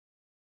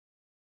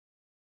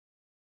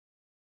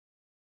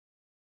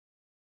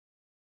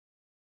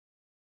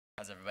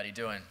How's everybody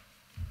doing?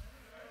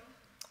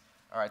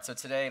 All right, so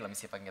today, let me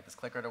see if I can get this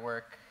clicker to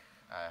work.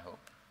 I hope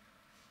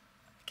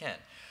I can.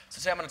 So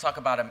today I'm going to talk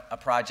about a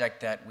project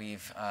that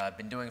we've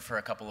been doing for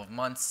a couple of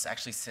months,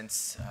 actually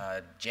since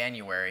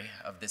January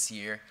of this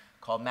year,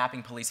 called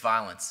Mapping Police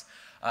Violence.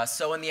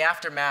 So in the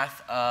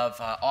aftermath of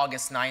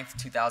August 9th,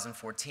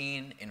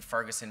 2014 in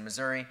Ferguson,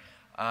 Missouri,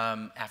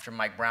 after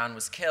Mike Brown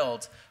was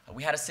killed,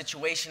 we had a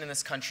situation in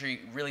this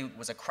country, really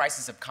was a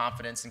crisis of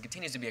confidence and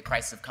continues to be a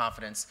crisis of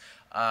confidence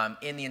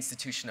in the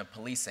institution of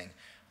policing.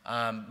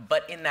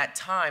 But in that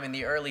time, in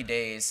the early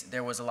days,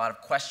 there was a lot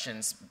of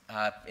questions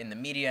in the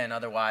media and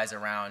otherwise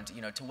around,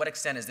 to what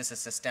extent is this a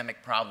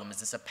systemic problem? Is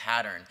this a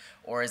pattern?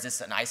 Or is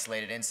this an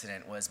isolated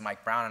incident? Was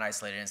Mike Brown an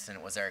isolated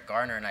incident? Was Eric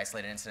Garner an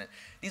isolated incident?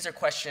 These are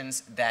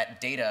questions that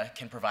data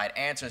can provide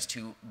answers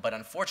to, but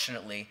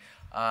unfortunately,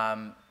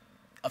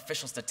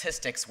 official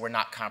statistics were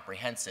not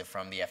comprehensive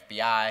from the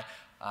FBI,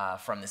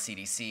 from the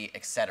CDC,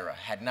 et cetera,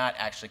 had not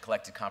actually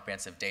collected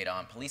comprehensive data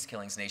on police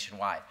killings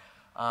nationwide.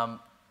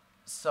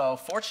 So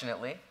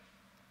fortunately,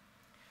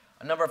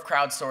 a number of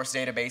crowdsourced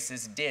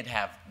databases did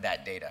have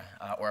that data,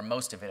 or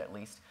most of it at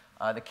least.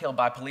 The Killed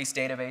by Police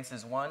database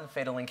is one,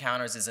 Fatal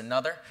Encounters is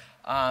another.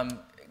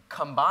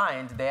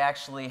 Combined, they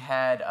actually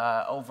had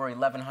over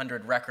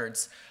 1,100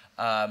 records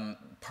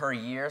per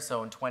year,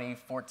 so in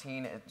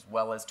 2014 as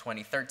well as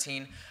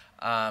 2013,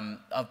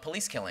 of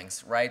police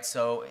killings, right?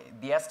 So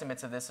the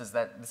estimates of this is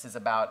that this is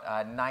about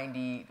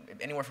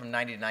anywhere from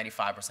 90 to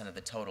 95% of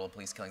the total of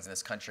police killings in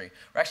this country.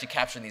 We're actually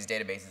capturing these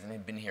databases and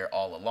have been here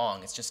all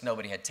along. It's just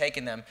nobody had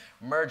taken them,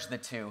 merged the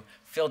two,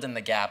 filled in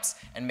the gaps,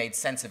 and made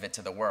sense of it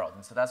to the world.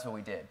 And so that's what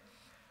we did.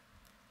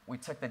 We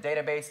took the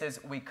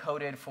databases, we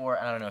coded for,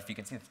 I don't know if you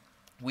can see this,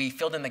 we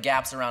filled in the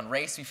gaps around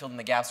race, we filled in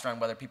the gaps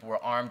around whether people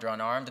were armed or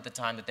unarmed at the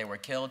time that they were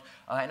killed,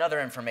 and other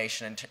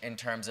information in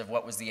terms of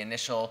what was the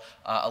initial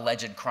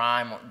alleged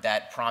crime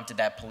that prompted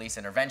that police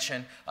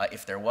intervention,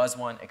 if there was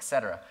one, et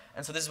cetera.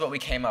 And so this is what we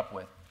came up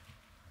with.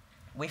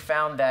 We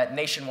found that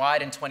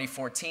nationwide in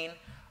 2014,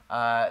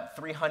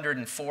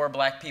 304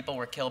 black people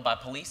were killed by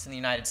police in the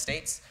United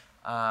States,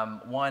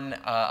 one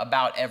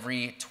about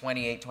every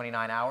 28,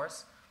 29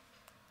 hours.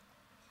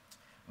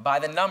 By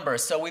the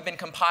numbers, so we've been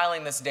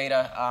compiling this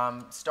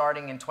data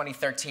starting in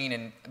 2013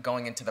 and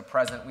going into the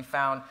present. We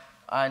found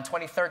in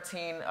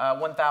 2013,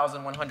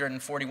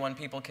 1,141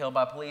 people killed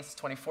by police.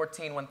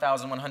 2014,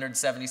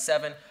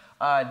 1,177.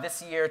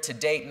 This year to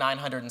date,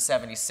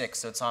 976,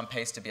 so it's on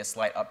pace to be a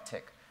slight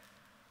uptick.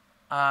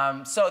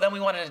 So then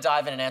we wanted to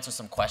dive in and answer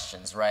some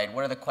questions, right?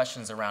 What are the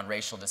questions around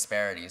racial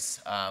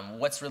disparities?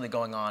 What's really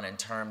going on in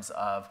terms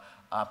of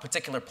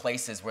particular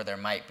places where there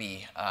might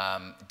be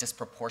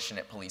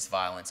disproportionate police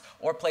violence,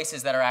 or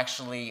places that are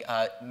actually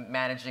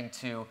managing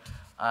to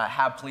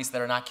have police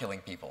that are not killing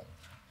people.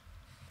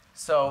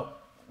 So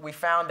we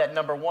found that,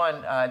 number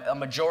one, a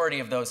majority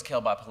of those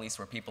killed by police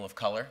were people of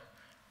color,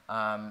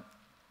 and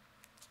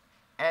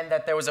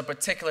that there was a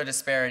particular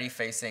disparity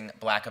facing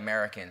black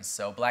Americans.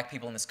 So black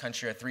people in this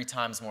country are 3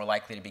 times more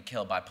likely to be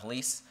killed by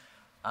police.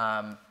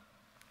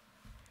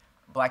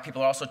 Black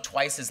people are also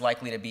twice as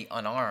likely to be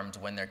unarmed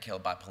when they're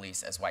killed by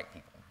police as white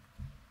people.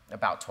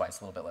 About twice,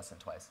 a little bit less than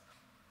twice.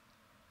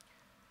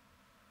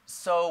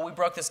 So we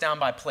broke this down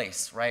by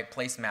place, right?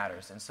 Place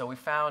matters. And so we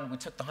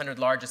took the 100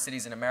 largest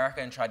cities in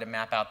America and tried to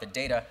map out the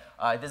data.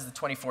 This is the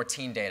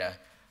 2014 data.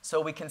 So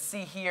we can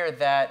see here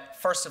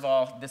that, first of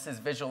all, this is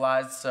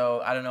visualized,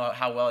 so I don't know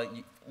how well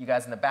you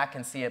guys in the back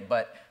can see it,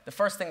 but the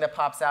first thing that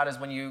pops out is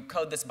when you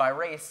code this by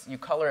race, you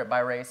color it by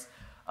race,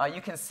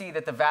 you can see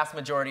that the vast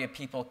majority of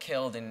people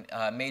killed in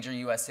major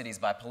U.S. cities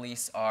by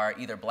police are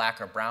either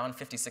black or brown.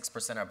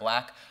 56% are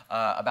black.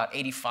 About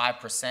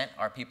 85%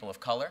 are people of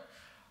color.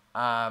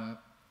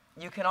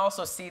 You can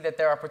also see that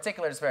there are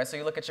particular disparities. So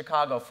you look at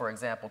Chicago, for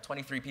example,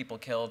 23 people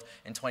killed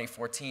in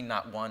 2014,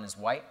 not one is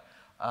white.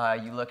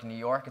 You look in New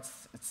York,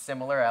 it's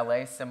similar,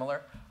 LA,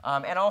 similar.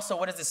 And also,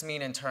 what does this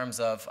mean in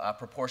terms of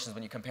proportions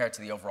when you compare it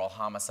to the overall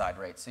homicide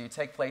rate? So you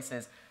take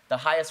places, the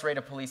highest rate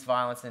of police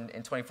violence in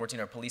 2014,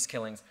 or police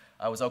killings,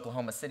 was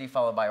Oklahoma City,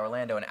 followed by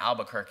Orlando and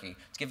Albuquerque.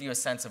 To give you a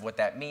sense of what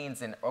that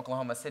means, in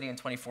Oklahoma City in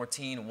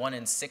 2014, 1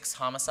 in 6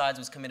 homicides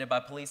was committed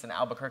by police, and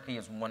Albuquerque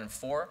is 1 in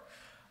 4.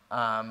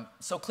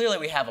 So clearly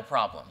we have a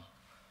problem.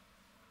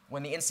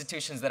 When the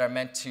institutions that are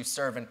meant to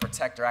serve and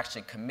protect are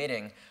actually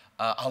committing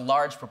a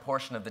large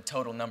proportion of the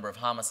total number of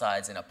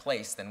homicides in a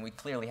place, then we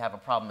clearly have a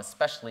problem,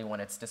 especially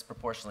when it's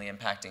disproportionately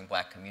impacting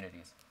black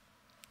communities.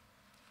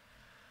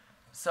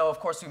 So of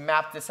course we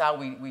mapped this out.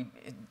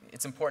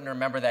 It's important to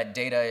remember that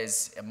data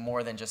is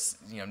more than just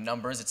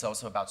numbers. It's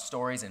also about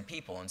stories and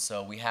people, and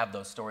so we have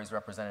those stories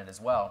represented as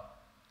well.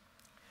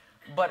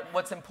 But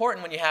what's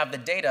important when you have the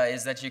data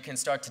is that you can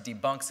start to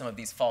debunk some of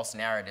these false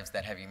narratives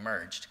that have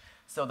emerged.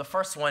 So the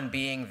first one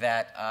being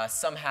that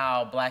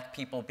somehow black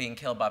people being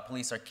killed by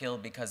police are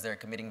killed because they're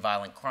committing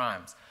violent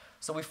crimes.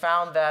 So we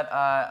found that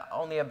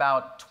only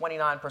about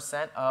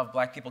 29% of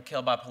black people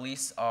killed by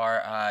police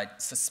are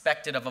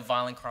suspected of a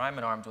violent crime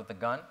and armed with a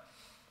gun.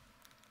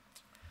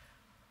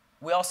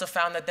 We also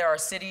found that there are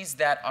cities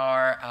that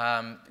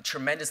are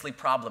tremendously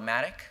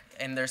problematic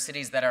in their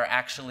cities that are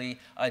actually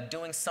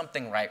doing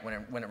something right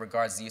when it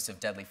regards the use of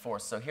deadly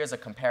force. So here's a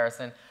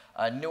comparison.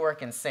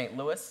 Newark and St.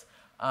 Louis.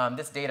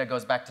 This data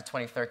goes back to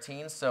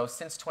 2013. So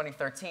since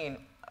 2013,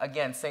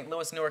 again, St.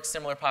 Louis, Newark,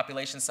 similar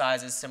population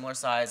sizes, similar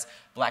size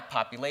black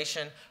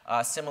population,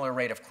 similar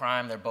rate of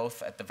crime. They're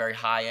both at the very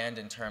high end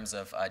in terms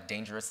of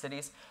dangerous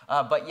cities.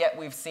 But yet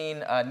we've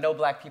seen no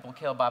black people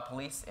killed by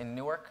police in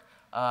Newark.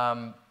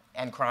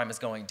 And crime is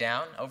going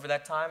down over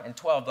that time, and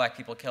 12 black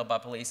people killed by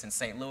police in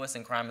St. Louis,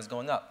 and crime is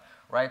going up,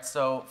 right?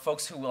 So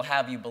folks who will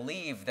have you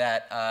believe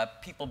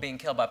that people being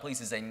killed by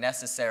police is a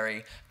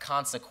necessary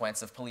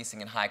consequence of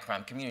policing in high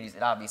crime communities,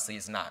 it obviously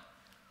is not.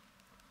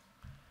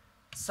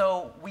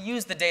 So we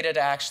use the data to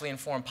actually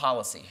inform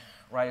policy,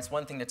 right? It's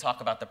one thing to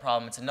talk about the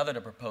problem, it's another to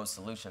propose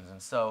solutions.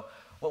 And so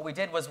what we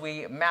did was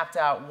we mapped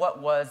out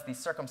what was the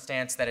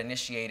circumstance that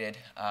initiated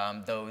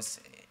those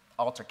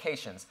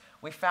altercations.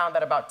 We found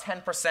that about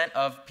 10%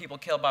 of people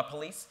killed by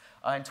police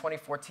in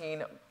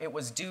 2014, it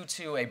was due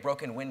to a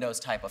broken windows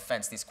type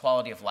offense, these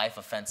quality of life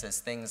offenses,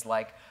 things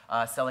like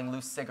selling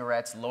loose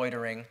cigarettes,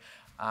 loitering,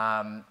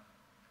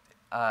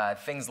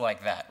 things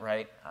like that,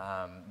 right?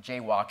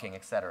 Jaywalking,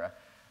 et cetera.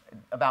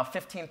 About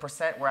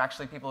 15% were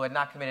actually people who had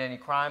not committed any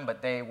crime,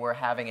 but they were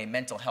having a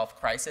mental health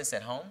crisis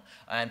at home,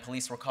 and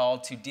police were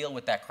called to deal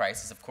with that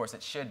crisis. Of course,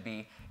 it should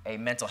be a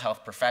mental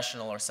health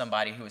professional or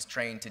somebody who is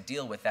trained to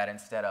deal with that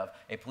instead of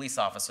a police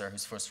officer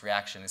whose first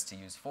reaction is to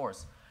use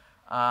force.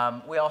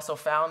 We also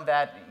found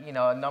that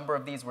a number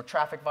of these were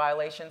traffic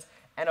violations,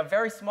 and a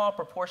very small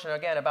proportion,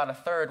 again, about a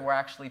third, were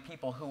actually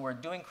people who were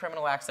doing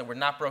criminal acts that were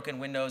not broken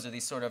windows or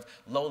these sort of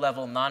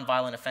low-level,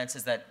 nonviolent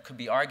offenses that could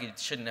be argued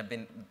shouldn't have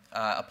been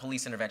a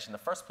police intervention in the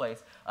first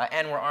place,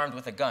 and were armed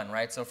with a gun,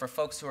 right? So for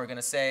folks who are going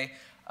to say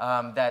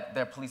that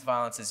their police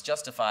violence is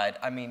justified,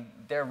 I mean,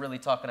 they're really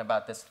talking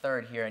about this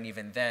third here, and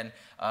even then,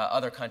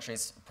 other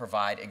countries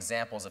provide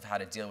examples of how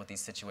to deal with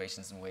these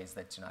situations in ways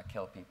that do not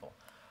kill people.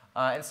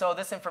 And so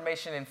this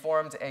information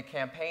informed a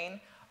campaign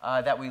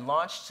that we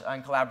launched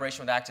in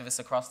collaboration with activists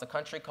across the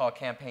country called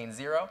Campaign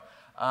Zero,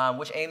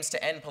 which aims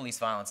to end police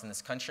violence in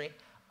this country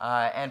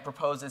and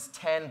proposes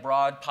 10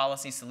 broad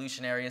policy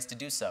solution areas to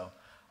do so.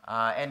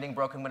 Ending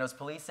broken windows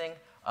policing,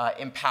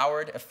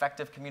 empowered,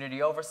 effective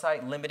community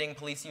oversight, limiting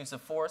police use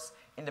of force,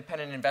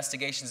 independent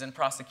investigations and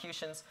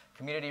prosecutions,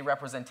 community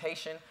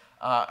representation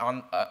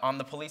on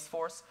the police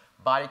force,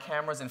 body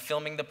cameras and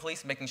filming the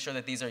police, making sure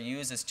that these are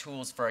used as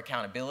tools for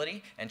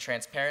accountability and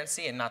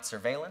transparency and not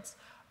surveillance,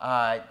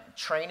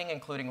 training,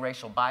 including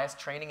racial bias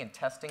training and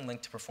testing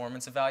linked to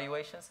performance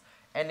evaluations,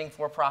 ending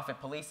for-profit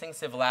policing,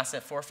 civil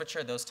asset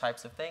forfeiture, those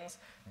types of things,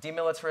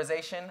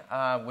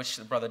 demilitarization, which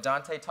Brother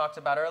Dante talked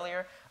about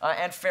earlier,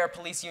 and fair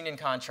police union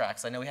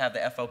contracts. I know we have the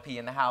FOP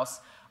in the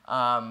House.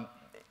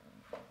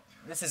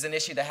 This is an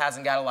issue that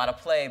hasn't got a lot of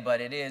play,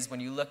 but it is, when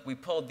you look, we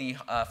pulled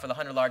for the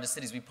 100 largest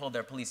cities, we pulled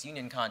their police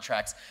union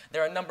contracts.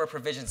 There are a number of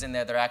provisions in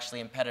there that are actually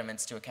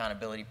impediments to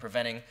accountability,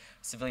 preventing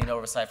civilian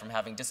oversight from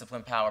having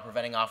discipline power,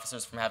 preventing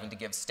officers from having to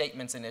give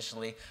statements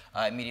initially,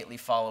 immediately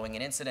following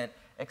an incident,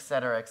 et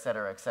cetera, et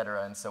cetera, et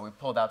cetera. And so we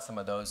pulled out some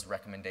of those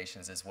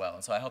recommendations as well.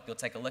 And so I hope you'll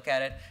take a look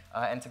at it,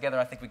 and together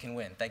I think we can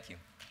win. Thank you.